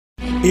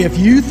If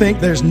you think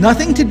there's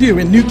nothing to do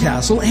in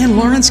Newcastle and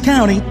Lawrence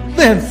County,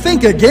 then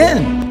think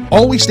again.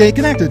 Always stay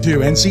connected to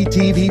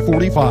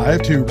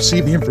NCTV45 to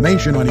receive the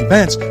information on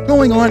events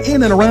going on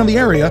in and around the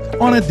area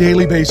on a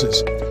daily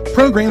basis.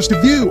 Programs to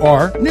view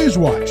are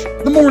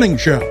NewsWatch, The Morning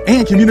Show,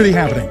 and Community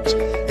Happenings.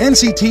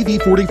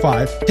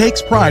 NCTV45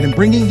 takes pride in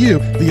bringing you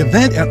the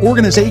event and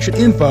organization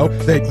info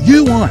that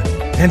you want.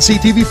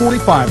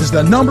 NCTV45 is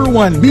the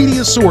 #1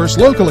 media source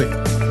locally.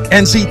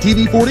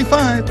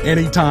 NCTV45,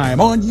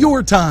 anytime on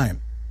your time.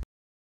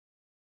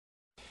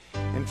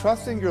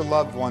 Entrusting your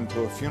loved one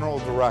to a funeral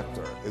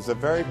director is a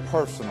very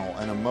personal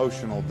and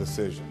emotional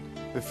decision.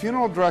 The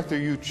funeral director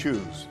you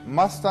choose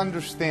must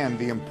understand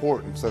the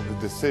importance of the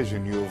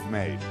decision you have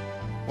made.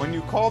 When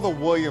you call the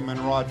William and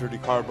Roger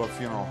DeCarbo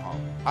Funeral Home,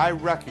 I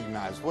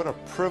recognize what a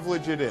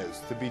privilege it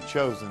is to be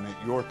chosen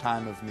at your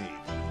time of need.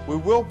 We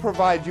will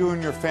provide you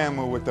and your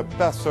family with the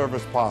best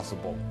service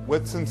possible,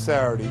 with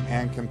sincerity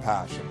and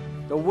compassion.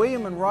 The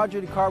William and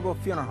Roger DeCarbo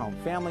Funeral Home,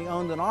 family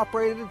owned and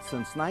operated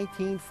since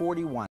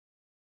 1941.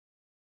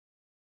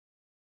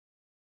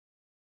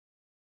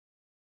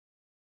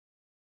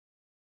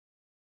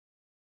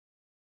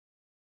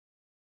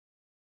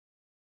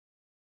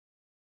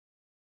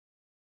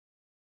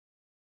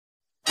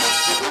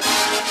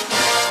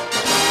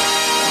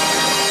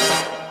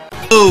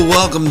 Hello,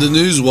 welcome to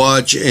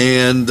NewsWatch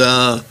and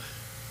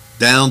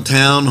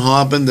downtown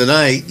hopping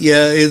tonight.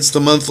 Yeah, it's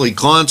the monthly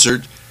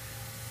concert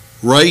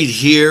right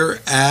here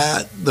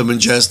at the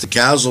Majestic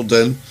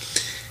Castleton.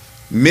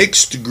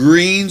 Mixed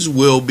Greens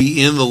will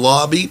be in the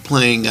lobby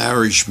playing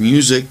Irish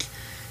music,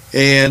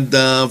 and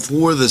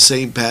for the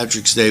St.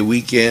 Patrick's Day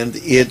weekend,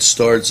 it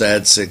starts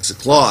at 6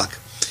 o'clock.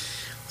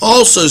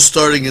 Also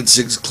starting at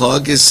 6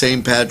 o'clock is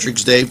St.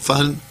 Patrick's Day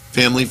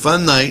Family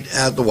Fun Night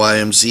at the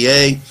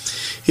YMCA.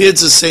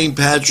 It's a St.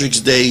 Patrick's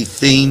Day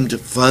themed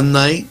fun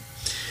night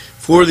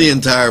for the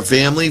entire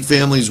family.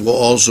 Families will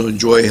also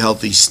enjoy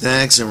healthy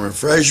snacks and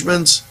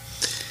refreshments.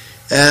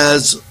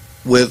 As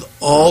with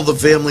all the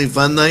family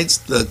fun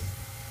nights,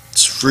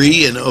 it's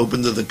free and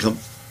open to the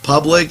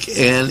public,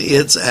 and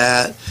it's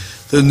at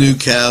the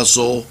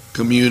Newcastle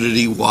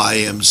Community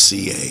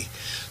YMCA.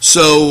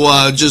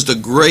 So just a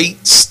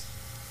great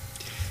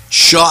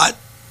shot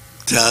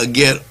to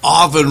get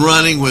off and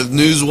running with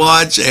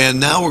NewsWatch, and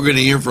now we're going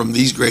to hear from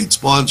these great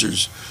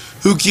sponsors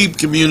who keep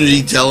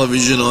community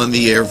television on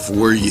the air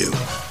for you.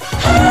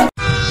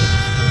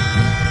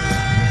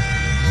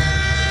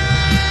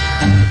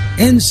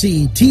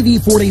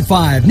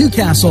 NCTV45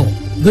 Newcastle,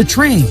 The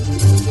Train.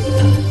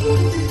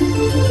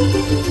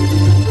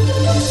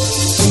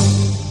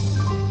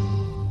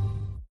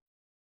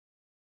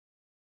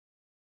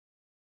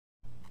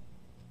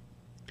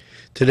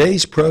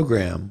 Today's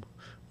program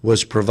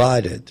was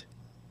provided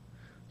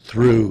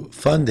through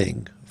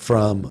funding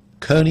from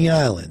Coney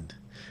Island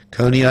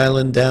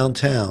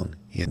downtown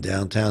in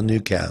downtown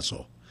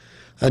Newcastle,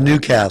 a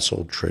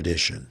Newcastle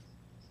tradition.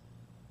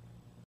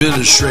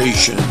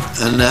 Administration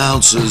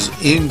announces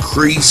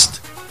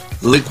increased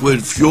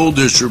liquid fuel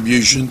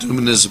distribution to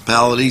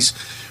municipalities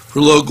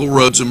for local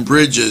roads and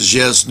bridges.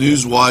 Yes,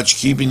 NewsWatch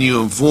keeping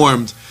you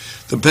informed.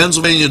 The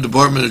Pennsylvania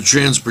Department of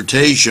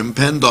Transportation,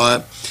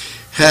 PennDOT,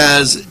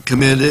 has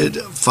committed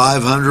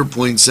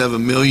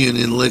 $500.7 million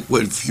in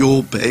liquid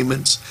fuel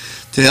payments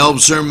to help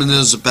certain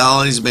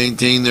municipalities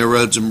maintain their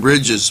roads and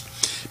bridges.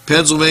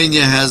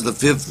 Pennsylvania has the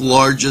 5th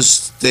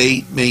largest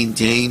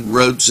state-maintained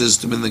road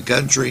system in the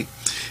country,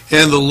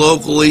 and the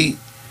locally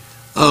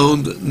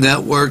owned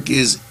network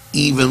is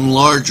even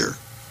larger,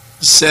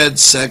 said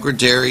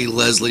Secretary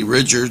Leslie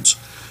Richards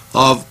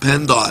of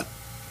PennDOT.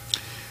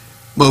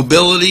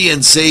 Mobility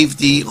and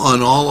safety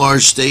on all our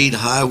state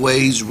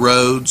highways,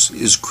 roads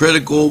is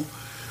critical,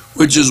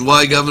 which is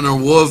why Governor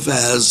Wolf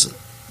has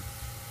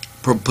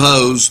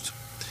proposed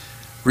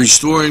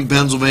restoring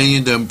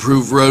Pennsylvania to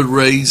improve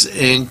roadways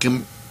and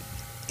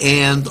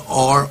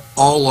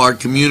all our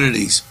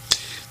communities.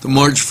 The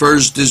March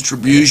 1st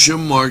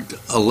distribution marked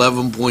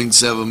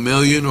 $11.7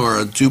 million, or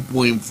a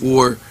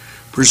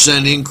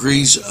 2.4%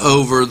 increase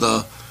over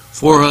the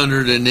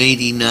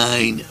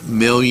 $489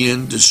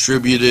 million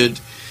distributed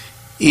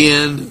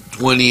in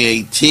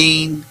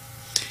 2018.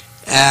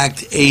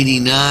 Act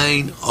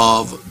 89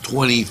 of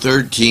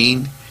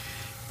 2013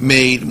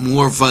 made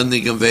more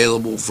funding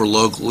available for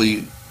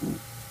locally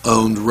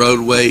owned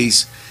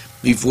roadways.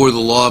 Before the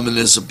law,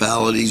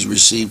 municipalities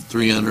received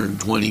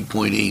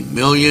 $320.8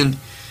 million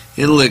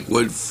in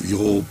liquid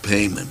fuel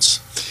payments.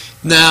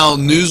 Now,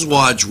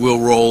 NewsWatch will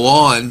roll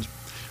on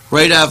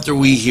right after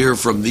we hear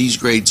from these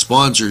great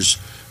sponsors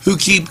who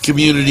keep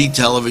community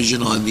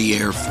television on the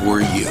air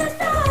for you.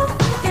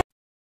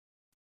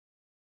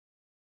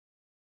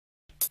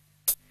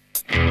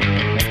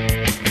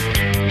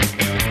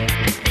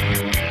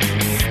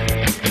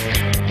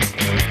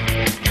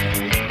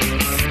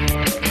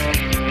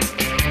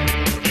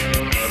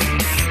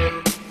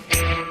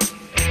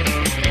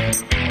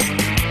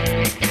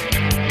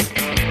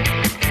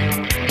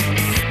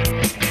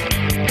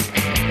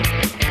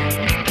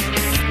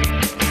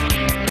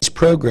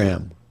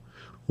 Program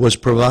was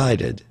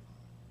provided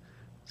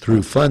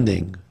through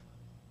funding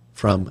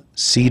from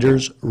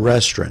Cedars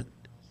Restaurant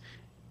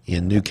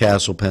in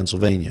Newcastle,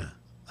 Pennsylvania.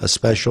 A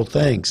special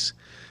thanks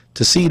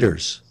to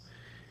Cedars,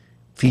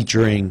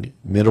 featuring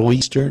Middle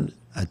Eastern,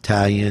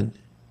 Italian,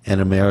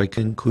 and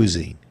American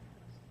cuisine.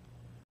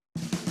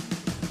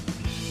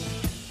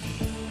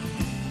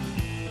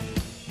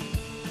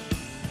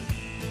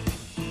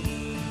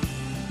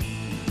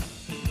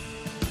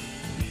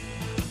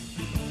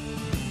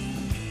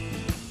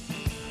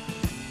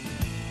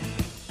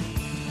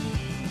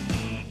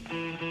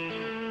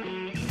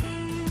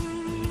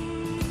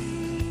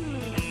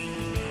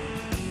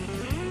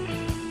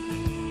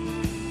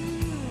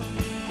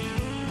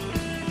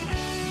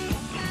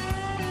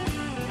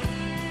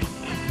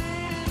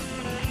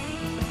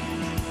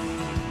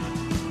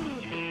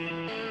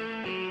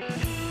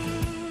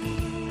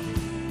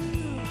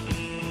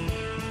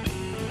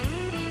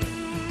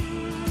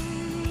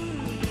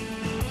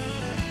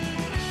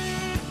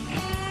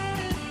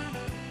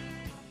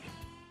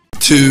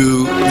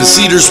 To the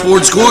Cedar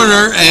Sports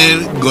Corner,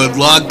 and good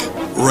luck,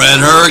 Red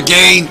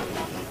Hurricane,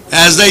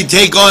 as they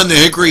take on the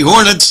Hickory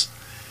Hornets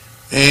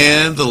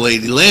and the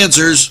Lady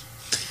Lancers.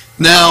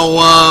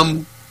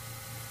 Now,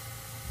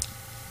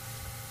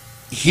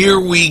 here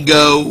we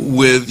go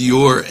with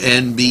your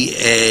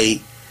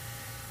NBA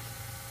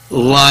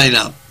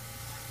lineup.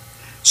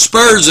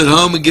 Spurs at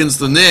home against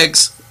the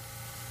Knicks.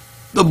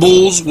 The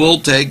Bulls will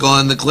take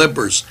on the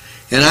Clippers.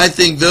 And I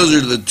think those are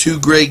the two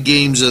great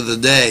games of the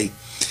day.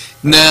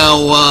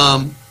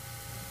 Now,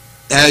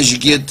 as you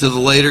get to the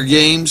later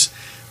games,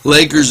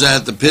 Lakers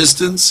at the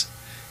Pistons,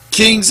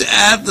 Kings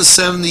at the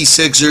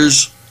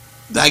 76ers.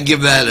 I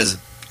give that as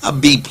a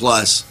B+.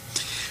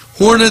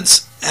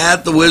 Hornets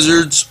at the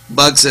Wizards,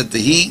 Bucks at the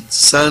Heat,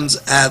 Suns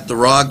at the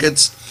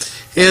Rockets,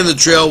 and the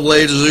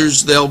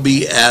Trailblazers, they'll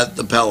be at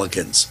the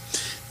Pelicans.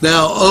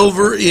 Now,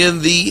 over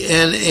in the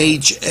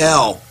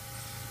NHL,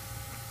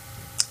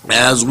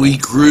 as we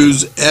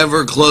cruise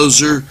ever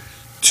closer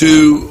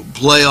to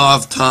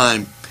playoff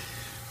time,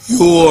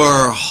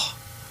 your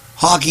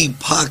hockey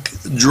puck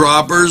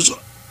droppers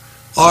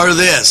are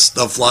this: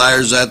 the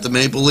Flyers at the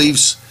Maple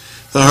Leafs,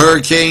 the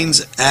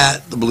Hurricanes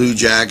at the Blue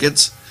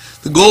Jackets,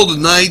 the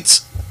Golden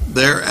Knights,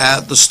 they're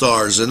at the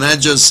Stars, and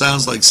that just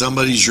sounds like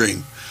somebody's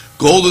dream.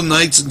 Golden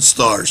Knights and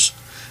Stars.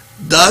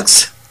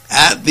 Ducks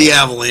at the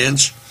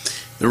Avalanche,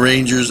 the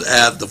Rangers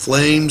at the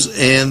Flames,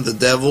 and the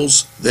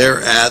Devils,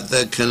 they're at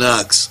the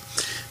Canucks.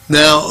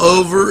 Now,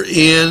 over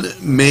in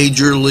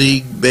Major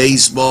League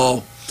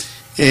Baseball,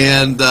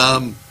 and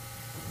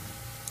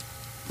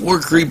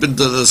we're creeping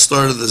to the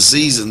start of the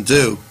season,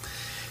 too.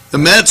 The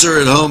Mets are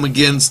at home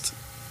against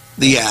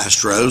the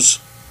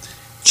Astros.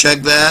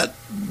 Check that.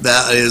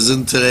 That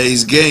isn't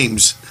today's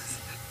games.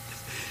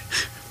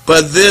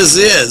 But this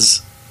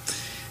is.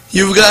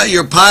 You've got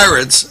your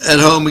Pirates at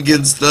home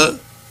against the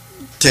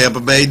Tampa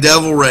Bay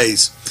Devil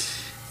Rays.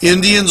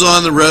 Indians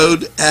on the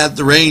road at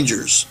the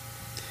Rangers.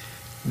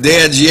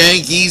 Dad's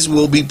Yankees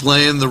will be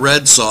playing the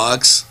Red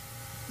Sox.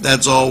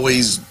 That's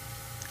always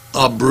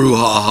a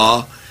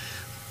brouhaha.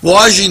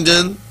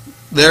 Washington,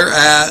 they're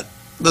at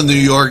the New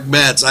York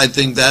Mets. I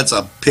think that's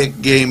a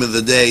pick game of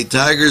the day.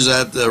 Tigers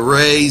at the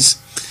Rays.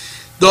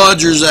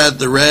 Dodgers at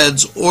the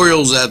Reds.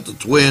 Orioles at the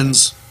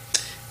Twins.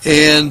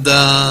 And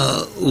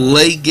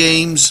late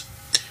games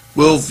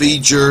will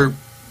feature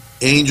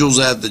Angels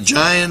at the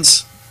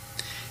Giants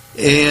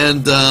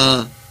and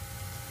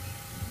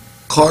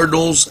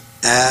Cardinals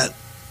at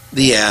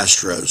the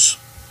Astros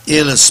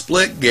in a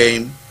split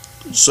game,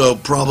 so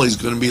probably is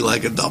going to be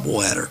like a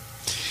doubleheader.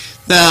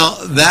 Now,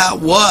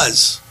 that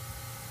was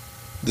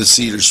the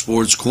Cedar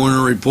Sports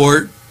Corner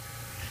report,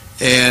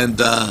 and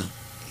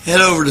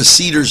head over to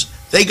Cedars.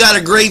 They got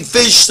a great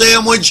fish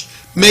sandwich.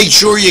 Make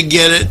sure you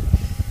get it.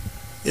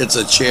 It's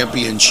a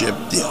championship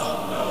deal.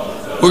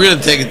 We're going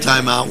to take a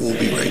time out. We'll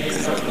be right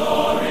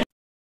back.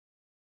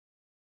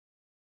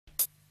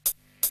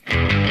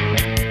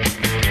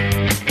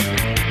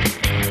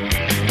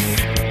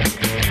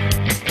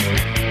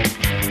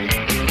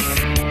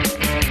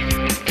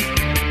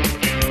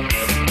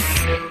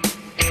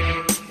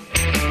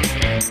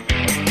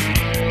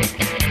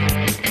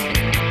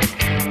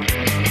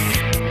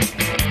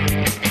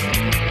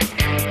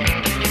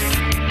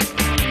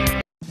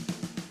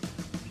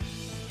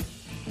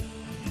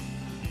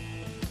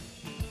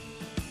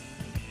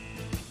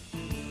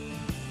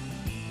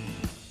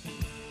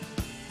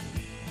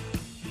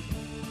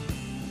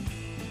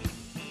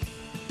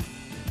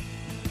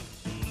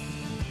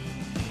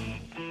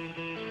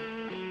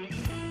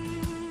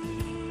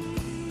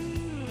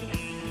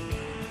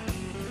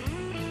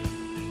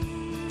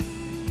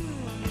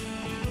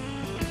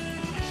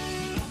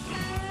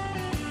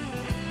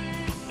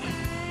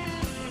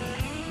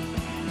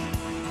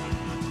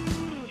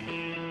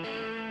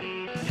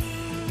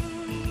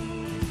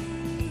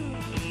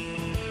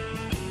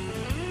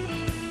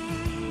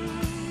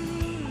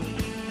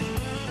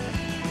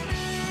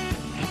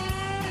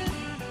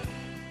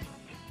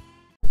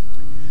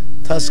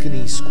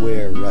 Tuscany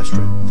Square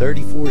Restaurant,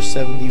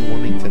 3470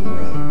 Wilmington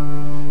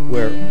Road,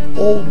 where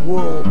old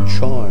world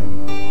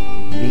charm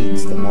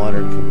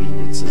modern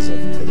conveniences of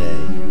today.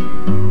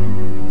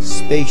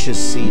 Spacious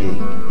seating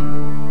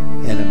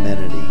and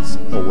amenities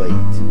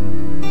await.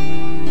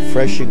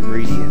 Fresh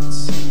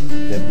ingredients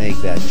that make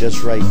that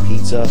just right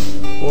pizza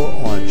or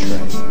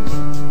entree.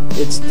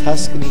 It's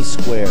Tuscany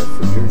Square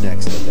for your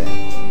next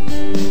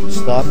event.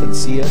 Stop and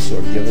see us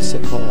or give us a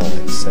call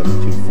at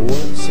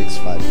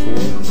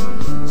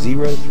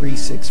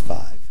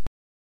 724-654-0365.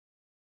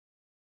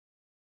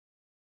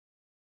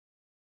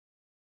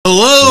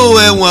 Hello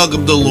and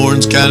welcome to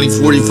Lawrence County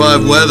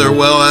 45 weather.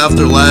 Well,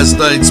 after last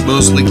night's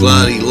mostly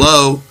cloudy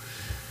low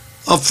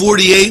of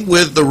 48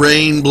 with the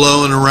rain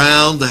blowing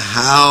around,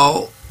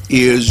 how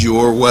is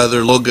your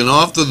weather looking?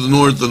 Off to the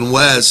north and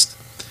west,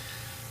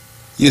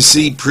 you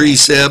see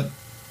precip,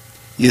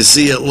 you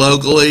see it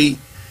locally,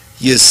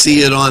 you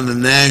see it on the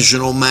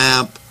national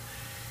map,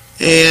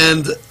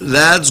 and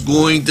that's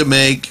going to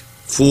make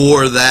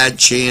for that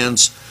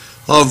chance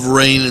of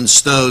rain and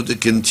snow to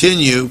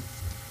continue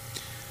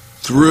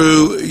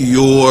through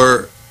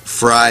your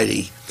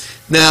Friday.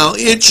 Now,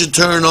 it should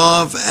turn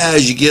off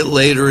as you get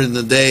later in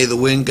the day. The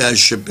wind gusts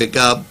should pick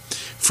up.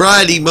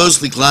 Friday,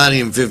 mostly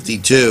cloudy and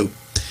 52.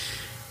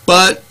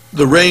 But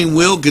the rain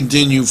will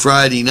continue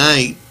Friday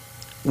night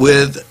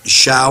with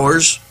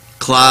showers,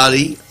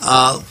 cloudy,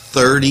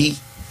 30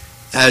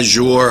 as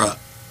your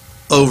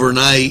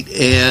overnight,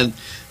 and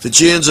the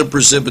chance of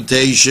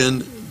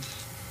precipitation,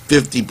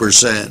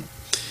 50%.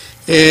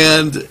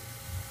 And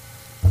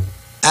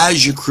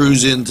as you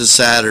cruise into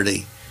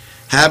Saturday,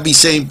 happy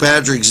St.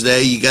 Patrick's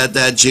Day, you got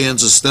that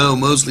chance of snow,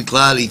 mostly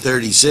cloudy,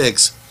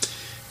 36.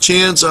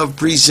 Chance of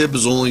precip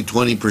is only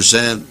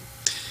 20%.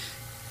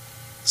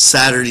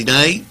 Saturday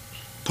night,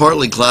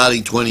 partly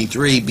cloudy,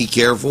 23. Be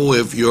careful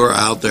if you're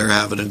out there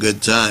having a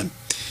good time.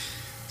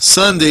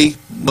 Sunday,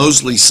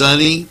 mostly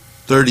sunny,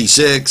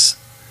 36.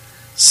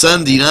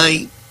 Sunday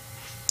night,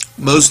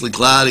 mostly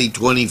cloudy,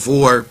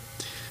 24.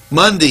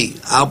 Monday,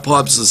 out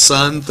pops the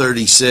sun,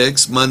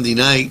 36. Monday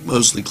night,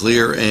 mostly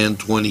clear and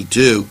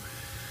 22.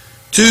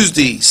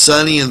 Tuesday,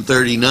 sunny and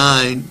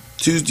 39.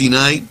 Tuesday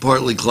night,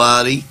 partly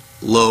cloudy,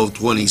 low of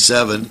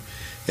 27.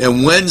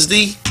 And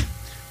Wednesday,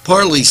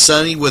 partly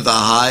sunny with a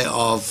high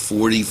of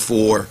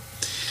 44.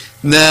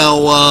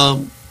 Now,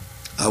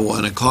 I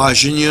want to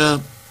caution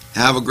you,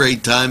 have a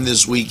great time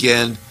this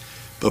weekend,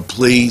 but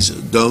please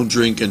don't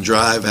drink and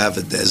drive. Have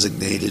a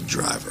designated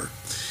driver.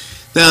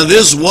 Now,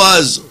 this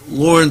was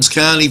Lawrence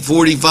County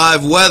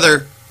 45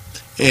 weather,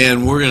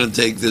 and we're going to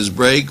take this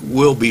break.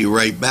 We'll be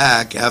right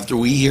back after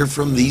we hear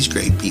from these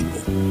great people.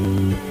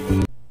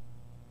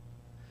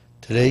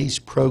 Today's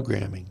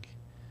programming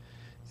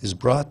is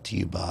brought to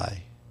you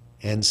by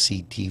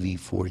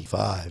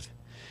NCTV45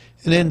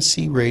 and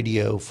NC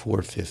Radio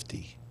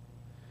 450,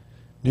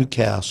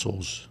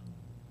 Newcastle's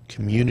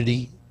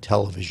community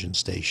television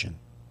station.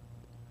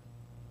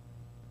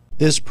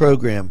 This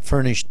program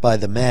furnished by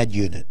the MAD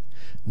Unit,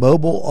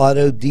 Mobile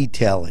Auto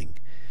Detailing.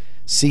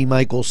 See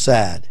Michael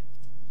Sad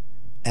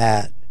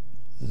at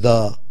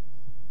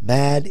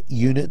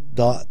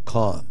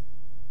themadunit.com.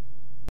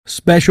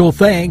 Special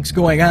thanks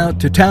going out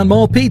to Town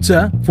Mall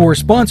Pizza for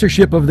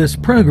sponsorship of this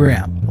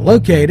program,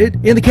 located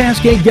in the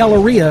Cascade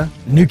Galleria,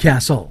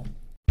 Newcastle.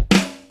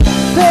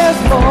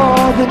 There's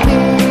more than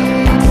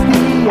meets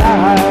the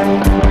eye.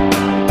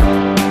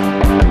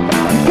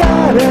 You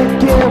gotta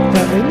give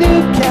them a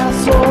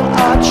Newcastle a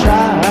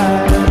try.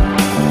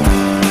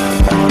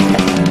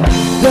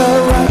 The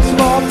right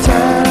small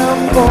town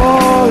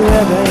for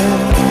living.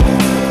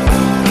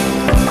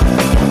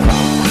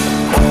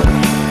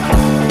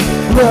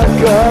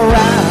 Look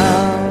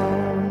around.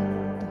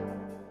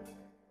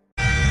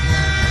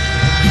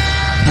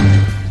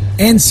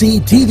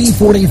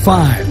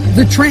 NCTV45,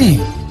 The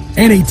Train,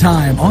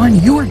 anytime on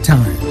your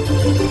time.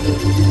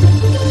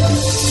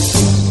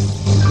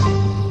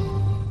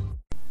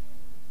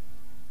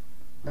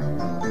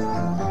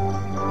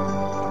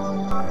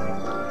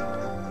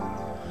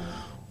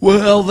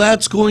 Well,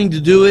 that's going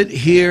to do it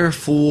here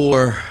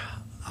for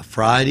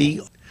Friday.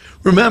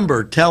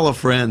 Remember, tell a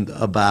friend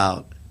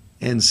about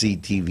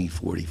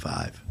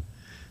NCTV45.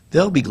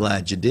 They'll be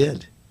glad you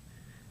did.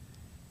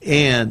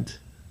 And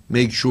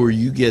make sure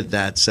you get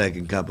that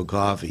second cup of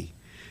coffee.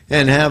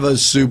 And have a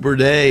super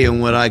day in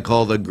what I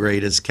call the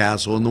greatest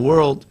castle in the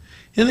world,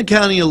 in the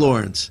county of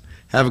Lawrence.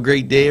 Have a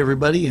great day,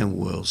 everybody, and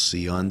we'll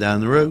see you on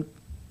down the road.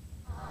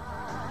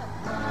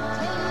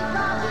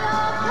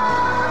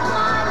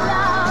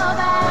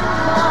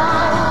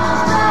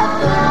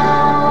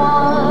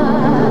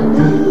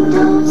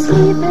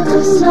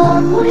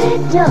 Somewhere,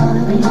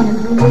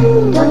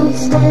 darling, don't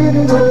stand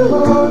in the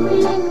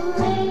pouring